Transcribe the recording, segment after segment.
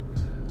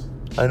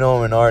I know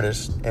I'm an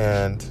artist,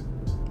 and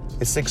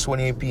it's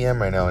 6:28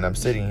 p.m. right now, and I'm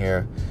sitting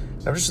here.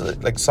 I'm just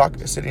like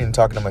sitting and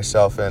talking to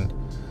myself, and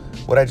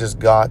what I just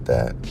got,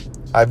 that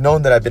I've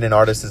known that I've been an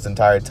artist this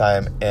entire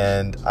time,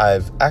 and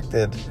I've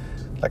acted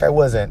like I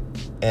wasn't,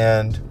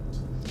 and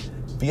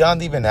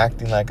beyond even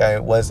acting like I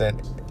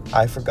wasn't,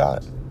 I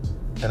forgot.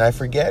 And I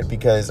forget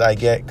because I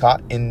get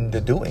caught in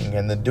the doing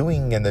and the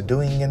doing and the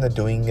doing and the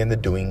doing and the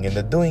doing and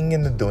the doing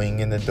and the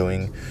doing and the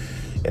doing.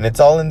 And it's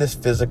all in this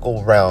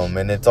physical realm,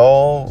 and it's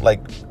all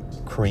like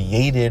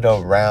created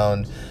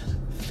around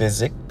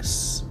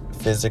physics,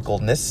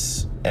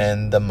 physicalness,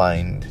 and the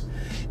mind.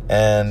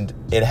 And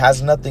it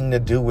has nothing to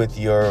do with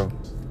your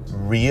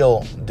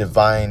real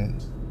divine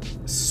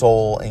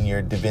soul and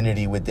your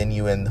divinity within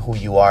you and who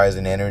you are as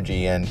an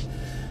energy. And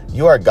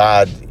you are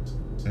God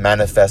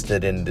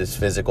manifested in this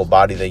physical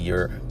body that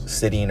you're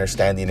sitting or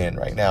standing in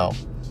right now.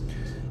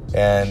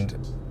 And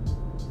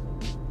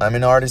I'm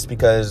an artist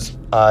because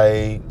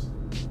I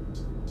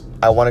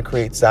want to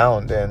create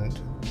sound, and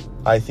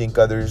I think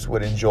others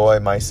would enjoy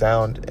my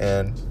sound.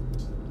 And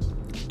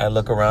I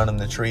look around in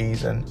the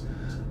trees, and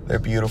they're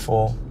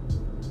beautiful.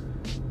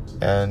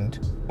 And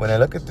when I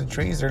look at the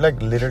trees, they're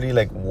like literally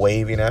like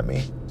waving at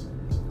me.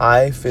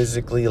 I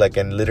physically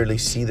can literally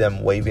see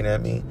them waving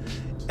at me.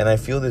 And I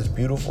feel this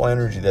beautiful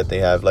energy that they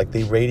have. Like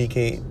they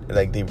radiate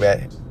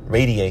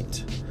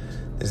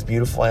this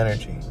beautiful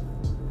energy.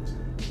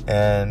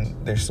 And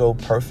they're so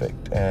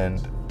perfect.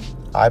 And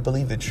I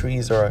believe the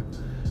trees are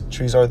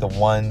the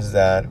ones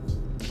that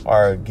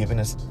are giving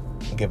us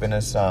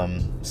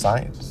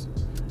science.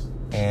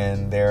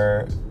 And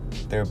they're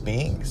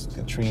beings.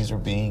 The trees are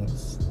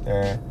beings.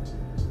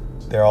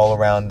 They're all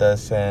around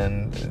us,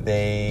 and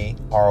they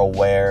are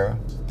aware,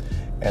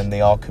 and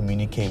they all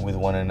communicate with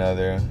one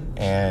another,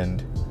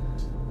 and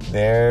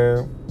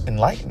they're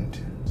enlightened.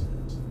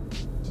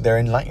 They're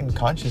enlightened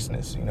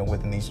consciousness,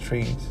 within these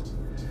trees.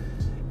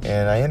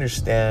 And I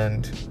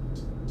understand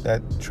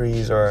that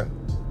trees are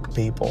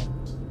people.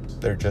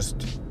 They're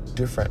just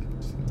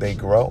different. They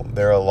grow.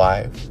 They're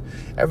alive.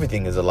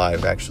 Everything is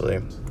alive,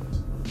 actually.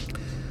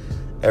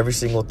 Every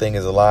single thing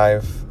is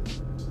alive.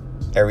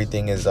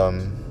 Everything is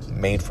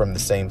made from the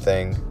same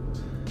thing.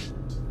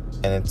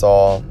 And it's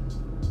all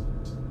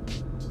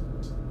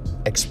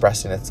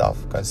expressing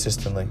itself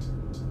consistently.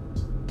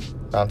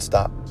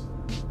 Non-stop.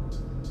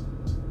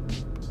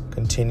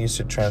 Continues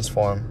to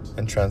transform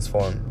and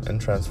transform and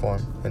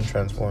transform and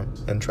transform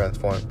and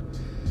transform.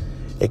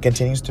 It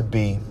continues to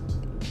be,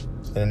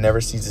 and it never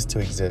ceases to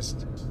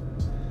exist.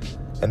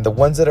 And the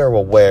ones that are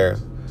aware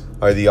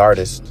are the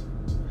artists,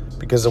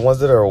 because the ones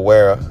that are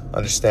aware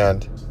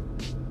understand.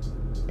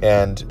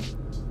 And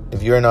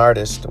if you're an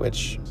artist,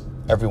 which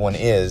everyone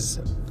is,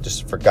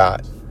 just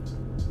forgot,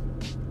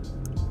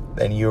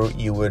 then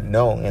you would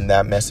know, and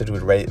that message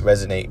would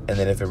resonate. And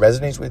then if it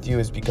resonates with you,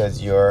 it's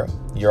because you're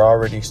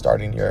already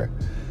starting your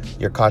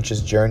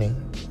conscious journey.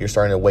 You're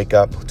starting to wake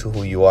up to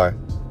who you are.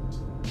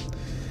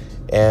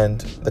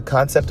 And the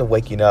concept of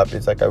waking up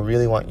is I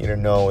really want you to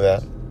know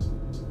that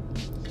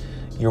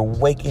you're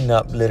waking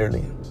up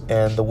literally.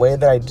 And the way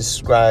that I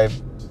describe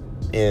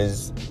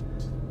is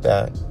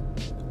that,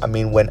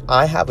 when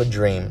I have a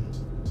dream,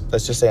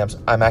 let's just say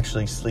I'm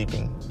actually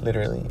sleeping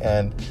literally,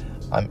 and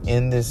I'm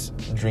in this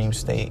dream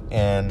state,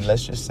 and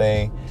let's just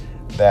say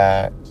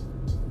that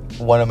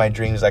one of my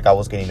dreams, I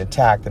was getting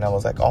attacked, and I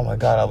was like, oh my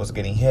God, I was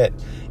getting hit.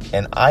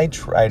 And I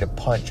tried to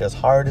punch as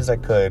hard as I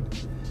could.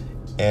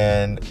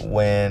 And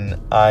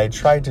when I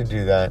tried to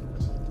do that,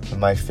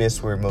 my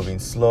fists were moving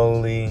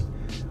slowly.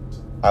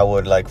 I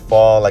would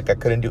fall, I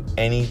couldn't do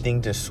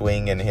anything to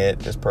swing and hit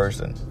this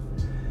person.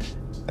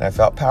 And I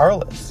felt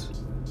powerless.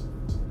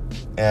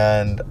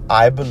 And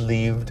I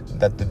believed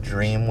that the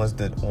dream was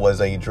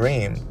a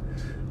dream,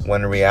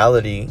 when in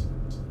reality,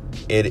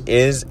 it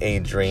is a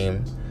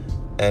dream.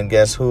 And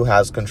guess who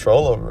has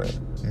control over it?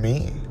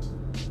 Me.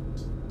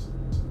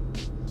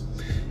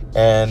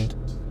 And,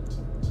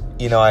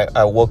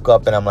 I woke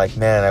up and I'm like,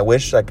 man, I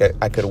wish I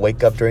could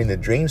wake up during the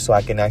dream so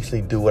I can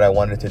actually do what I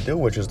wanted to do,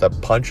 which is to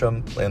punch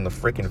him in the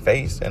freaking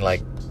face and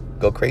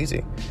go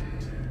crazy.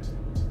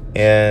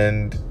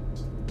 And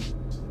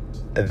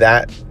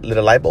that lit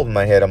a light bulb in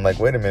my head. I'm like,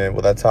 wait a minute,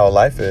 well, that's how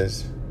life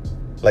is.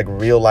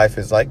 Real life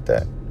is like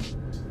that.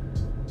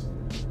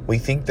 We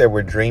think that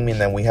we're dreaming,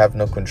 that we have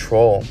no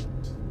control,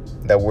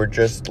 that we're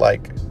just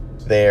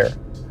there,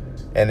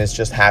 and it's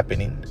just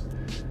happening.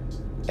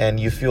 And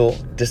you feel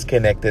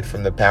disconnected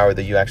from the power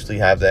that you actually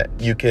have, that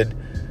you could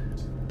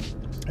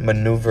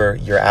maneuver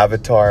your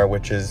avatar,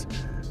 which is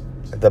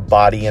the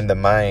body and the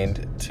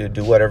mind, to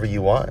do whatever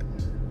you want.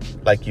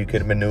 You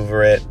could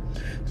maneuver it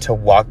to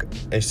walk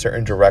a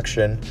certain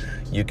direction.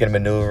 You can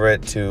maneuver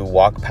it to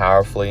walk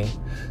powerfully,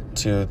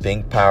 to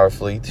think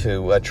powerfully,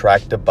 to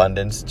attract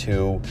abundance,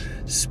 to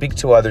speak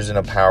to others in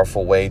a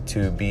powerful way,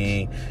 to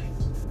be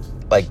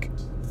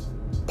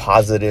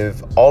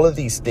positive. All of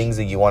these things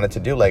that you wanted to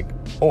do, I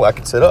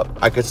can sit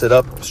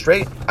up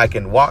straight, I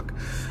can walk,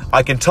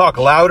 I can talk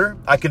louder,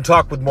 I can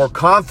talk with more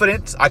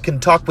confidence, I can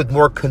talk with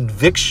more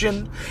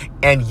conviction,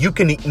 and you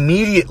can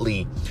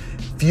immediately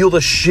feel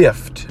the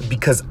shift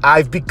because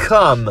I've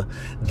become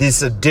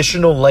this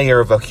additional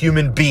layer of a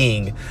human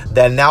being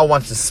that now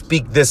wants to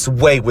speak this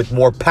way with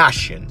more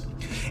passion.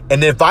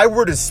 And if I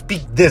were to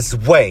speak this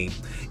way,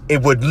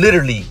 it would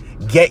literally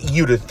get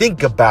you to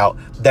think about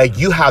that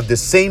you have the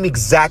same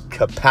exact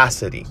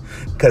capacity.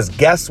 Because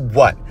guess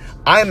what?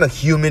 I'm a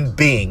human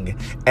being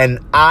and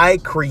I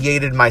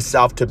created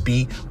myself to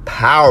be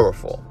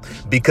powerful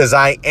because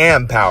I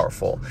am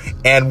powerful.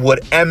 And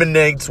what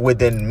emanates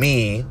within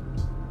me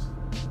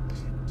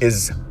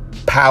is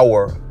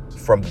power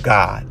from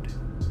God.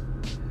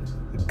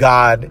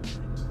 God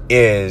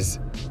is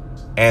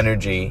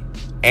energy.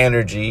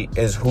 Energy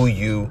is who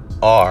you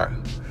are.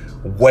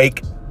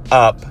 Wake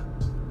up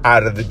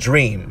out of the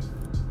dream.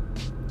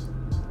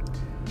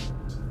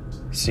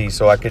 See,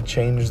 so I could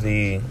change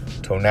the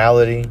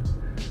tonality,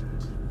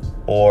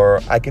 or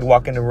I could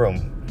walk in the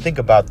room. Think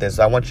about this.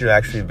 I want you to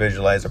actually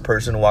visualize a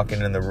person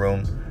walking in the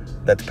room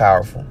that's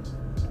powerful.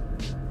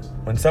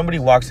 When somebody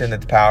walks in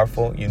that's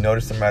powerful, you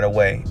notice them right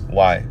away.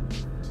 Why?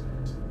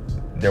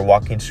 They're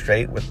walking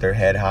straight with their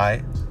head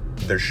high,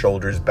 their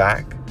shoulders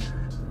back,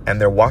 and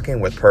they're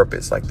walking with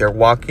purpose. Like they're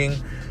walking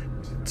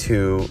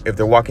to, if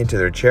they're walking to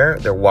their chair,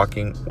 they're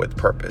walking with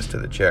purpose to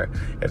the chair.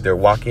 If they're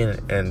walking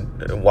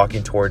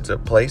towards a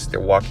place, they're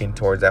walking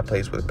towards that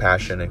place with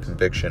passion and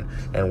conviction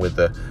and with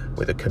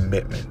a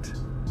commitment.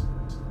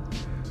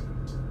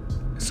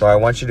 So I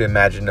want you to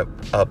imagine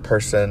a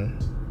person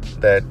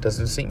that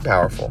doesn't seem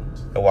powerful.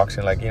 That walks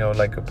in like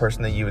a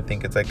person that you would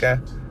think it's like,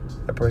 that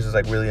person's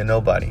like really a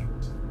nobody.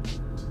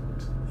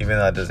 Even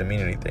though that doesn't mean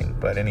anything.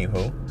 But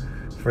anywho,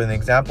 for an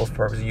example's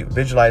purpose, you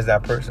visualize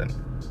that person.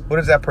 What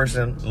does that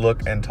person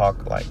look and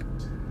talk like?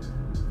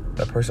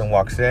 That person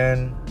walks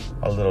in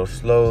a little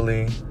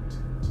slowly,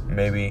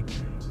 maybe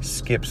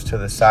skips to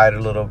the side a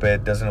little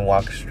bit, doesn't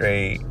walk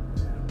straight,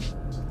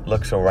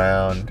 looks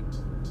around,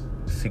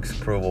 seeks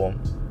approval,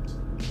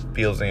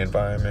 feels the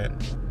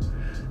environment,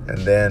 and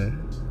then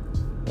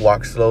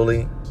walks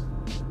slowly.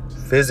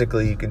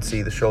 Physically, you can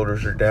see the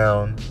shoulders are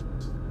down,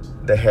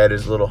 the head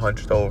is a little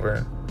hunched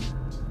over,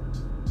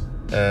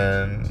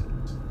 and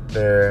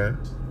they're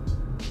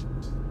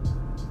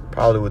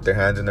probably with their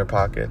hands in their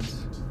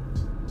pockets,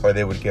 or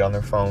they would get on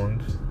their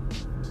phones.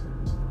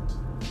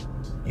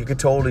 You could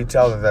totally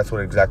tell that that's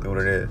exactly what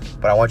it is.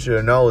 But I want you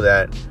to know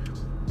that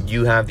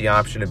you have the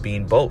option of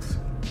being both.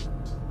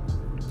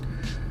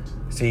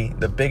 See,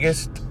 the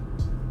biggest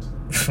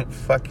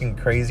fucking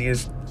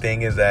craziest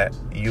thing is that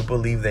you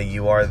believe that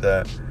you are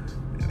the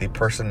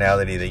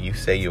personality that you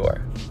say you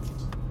are.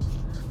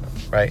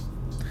 Right?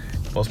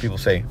 Most people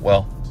say,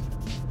 well,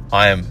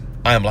 I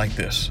am like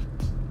this.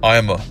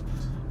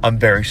 I'm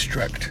very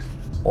strict,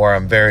 or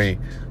I'm very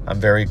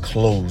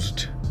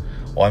closed,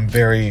 or I'm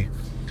very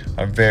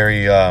I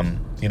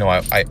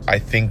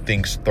think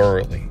things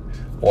thoroughly,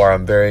 or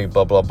I'm very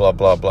blah blah blah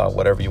blah blah,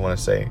 whatever you want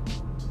to say.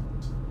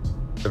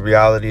 The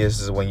reality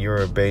is when you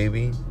were a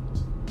baby,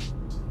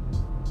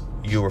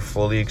 you were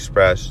fully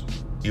expressed,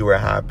 you were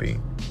happy,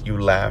 you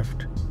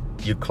laughed,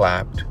 you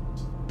clapped,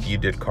 you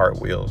did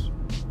cartwheels,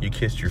 you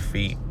kissed your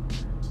feet,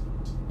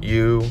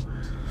 you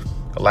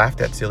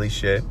laughed at silly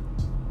shit,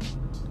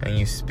 and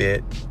you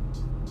spit,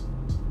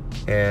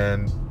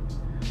 and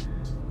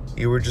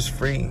you were just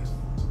free.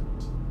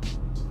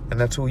 And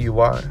that's who you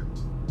are.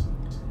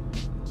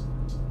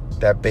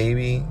 That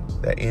baby,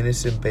 that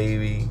innocent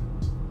baby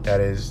that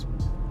is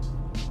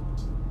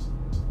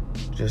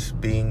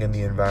just being in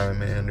the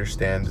environment,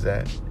 understands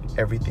that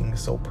everything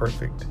is so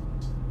perfect.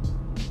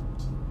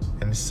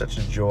 And it's such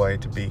a joy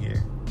to be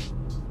here.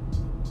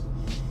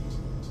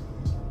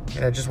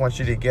 And I just want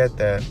you to get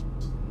that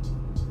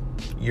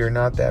you're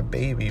not that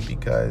baby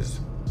because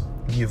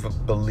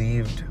you've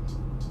believed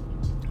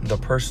the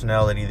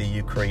personality that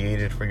you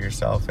created for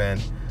yourself.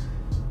 And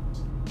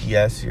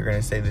yes, you're going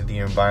to say that the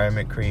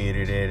environment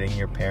created it, and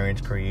your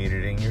parents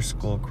created it, and your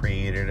school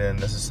created it, and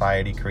the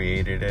society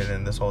created it,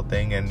 and this whole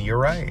thing. And you're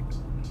right.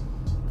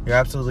 You're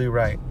absolutely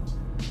right.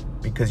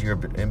 Because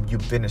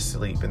you've been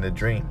asleep in the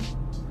dream.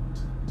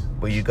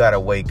 But you got to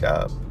wake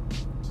up.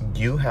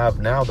 You have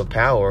now the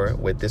power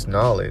with this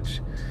knowledge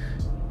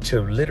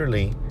to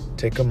literally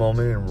take a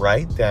moment and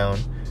write down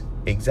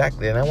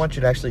exactly. And I want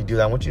you to actually do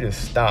that. I want you to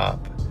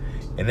stop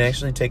and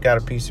actually take out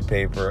a piece of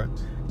paper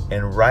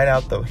and write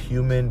out the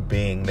human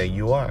being that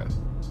you are.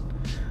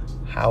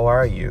 How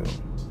are you?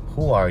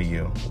 Who are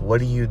you? What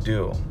do you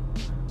do?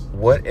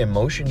 What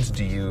emotions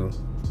do you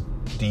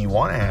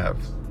want to have?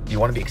 Do you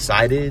want to be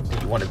excited? Do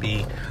you want to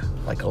be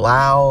like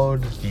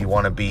loud? Do you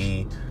want to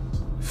be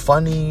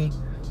funny?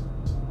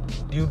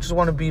 Do you just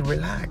want to be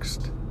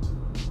relaxed?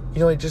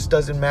 It just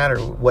doesn't matter.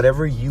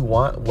 Whatever you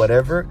want,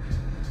 whatever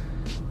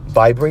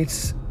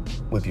vibrates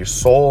with your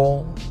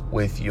soul,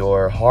 with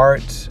your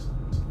heart,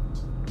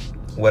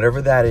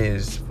 whatever that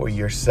is for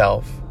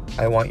yourself,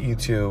 I want you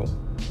to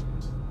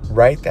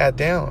write that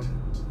down.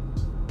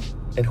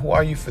 And who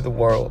are you for the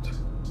world?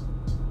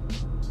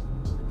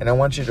 And I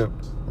want you to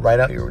write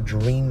out your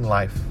dream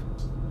life.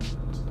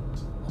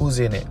 Who's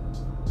in it?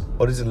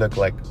 What does it look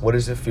like? What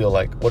does it feel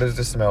like? What does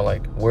it smell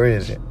like? Where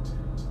is it?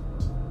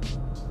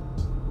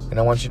 And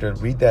I want you to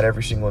read that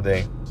every single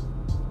day.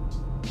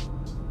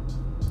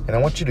 And I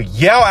want you to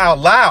yell out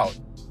loud,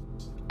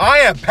 I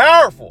am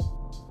powerful.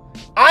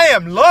 I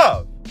am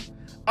love.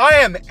 I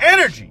am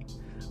energy.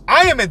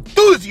 I am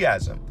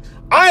enthusiasm.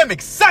 I am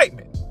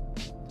excitement.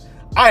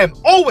 I am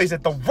always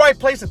at the right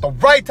place at the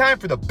right time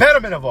for the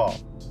betterment of all.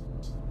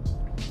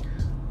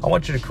 I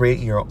want you to create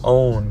your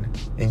own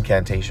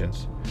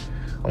incantations.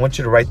 I want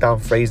you to write down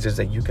phrases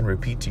that you can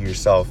repeat to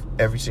yourself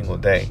every single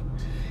day.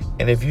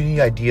 And if you need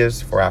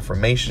ideas for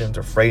affirmations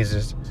or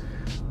phrases,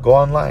 go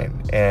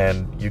online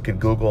and you can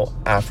Google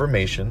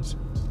affirmations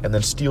and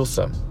then steal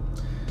some.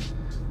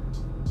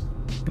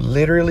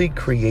 Literally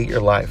create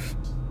your life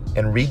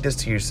and read this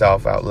to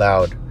yourself out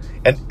loud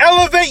and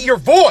elevate your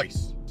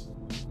voice.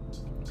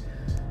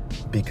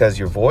 Because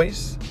your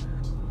voice,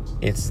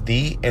 it's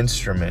the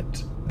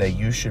instrument that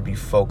you should be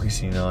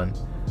focusing on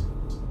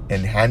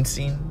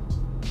enhancing,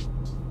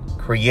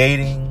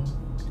 creating,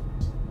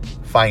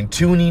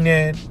 fine-tuning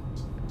it.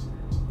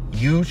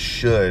 You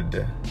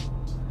should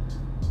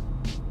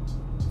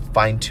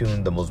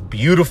fine-tune the most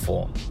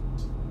beautiful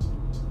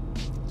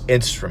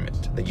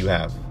instrument that you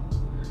have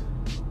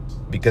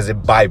because it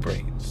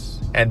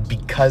vibrates. And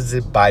because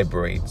it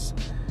vibrates,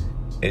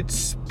 it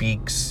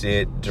speaks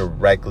it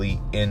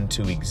directly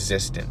into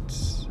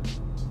existence.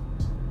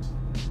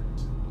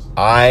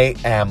 I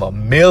am a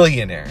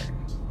millionaire.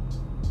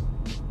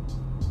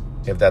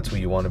 If that's who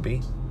you want to be.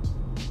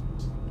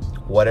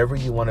 Whatever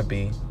you want to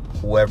be,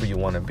 whoever you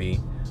want to be,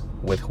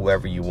 with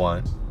whoever you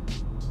want,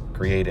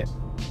 create it.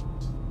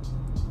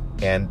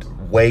 And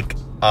wake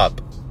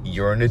up.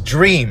 You're in a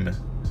dream.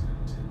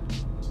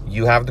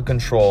 You have the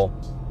control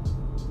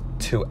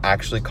to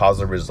actually cause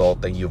a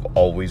result that you've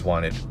always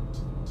wanted.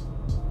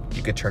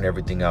 You could turn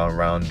everything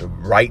around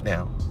right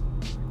now.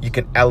 You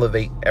can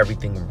elevate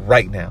everything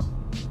right now.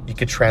 You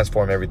can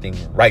transform everything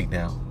right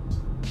now.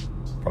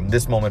 From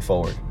this moment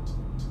forward.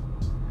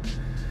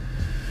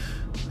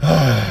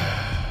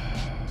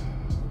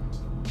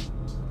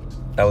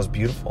 That was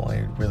beautiful.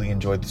 I really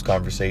enjoyed this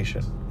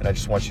conversation. And I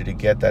just want you to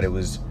get that it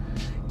was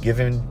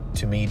given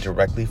to me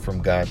directly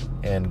from God.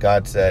 And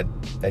God said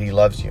that He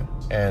loves you.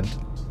 And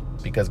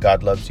because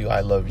God loves you,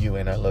 I love you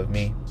and I love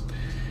me.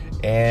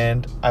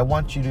 And I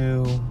want you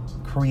to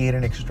create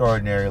an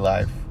extraordinary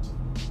life.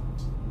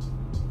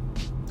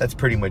 That's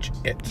pretty much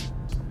it.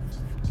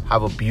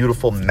 Have a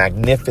beautiful,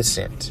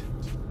 magnificent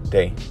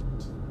day.